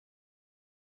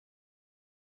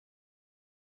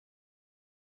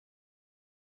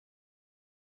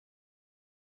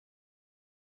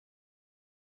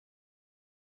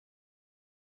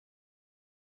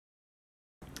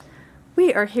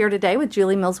We are here today with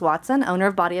Julie Mills Watson, owner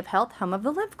of Body of Health, home of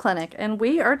the Lymph Clinic, and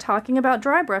we are talking about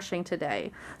dry brushing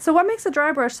today. So what makes a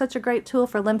dry brush such a great tool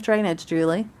for lymph drainage,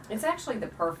 Julie? It's actually the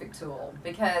perfect tool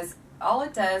because all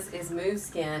it does is move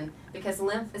skin, because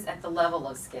lymph is at the level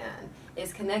of skin.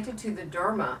 It's connected to the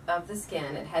derma of the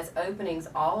skin. It has openings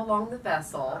all along the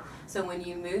vessel, so when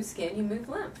you move skin, you move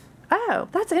lymph. Oh,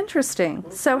 that's interesting.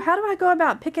 So how do I go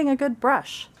about picking a good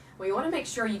brush? Well, you want to make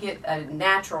sure you get a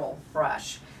natural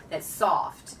brush that's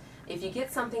soft. If you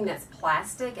get something that's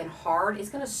plastic and hard, it's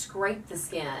going to scrape the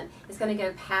skin. It's going to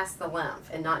go past the lymph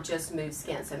and not just move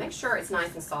skin. So make sure it's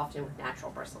nice and soft and with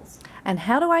natural bristles. And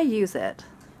how do I use it?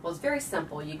 Well, it's very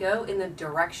simple. You go in the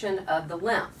direction of the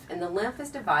lymph, and the lymph is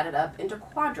divided up into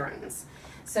quadrants.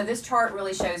 So this chart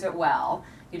really shows it well.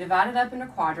 You divide it up into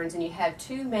quadrants, and you have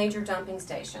two major dumping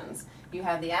stations. You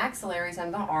have the axillaries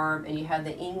on the arm, and you have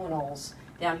the inguinals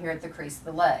down here at the crease of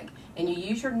the leg. And you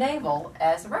use your navel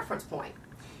as a reference point.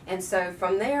 And so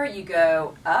from there, you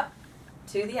go up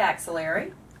to the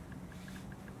axillary,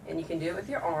 and you can do it with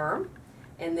your arm.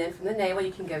 And then from the navel,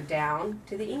 you can go down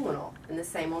to the inguinal, and the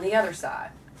same on the other side.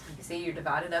 You can see you're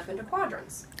divided up into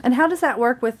quadrants. And how does that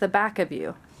work with the back of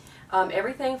you?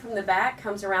 Everything from the back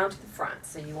comes around to the front.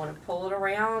 So you want to pull it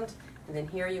around, and then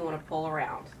here you want to pull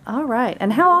around. All right.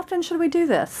 And how often should we do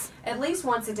this? At least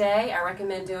once a day. I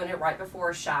recommend doing it right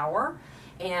before a shower.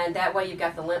 And that way you've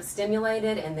got the lymph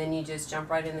stimulated, and then you just jump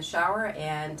right in the shower,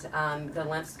 and the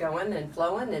lymph's going and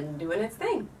flowing and doing its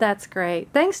thing. That's great.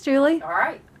 Thanks, Julie. All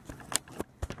right.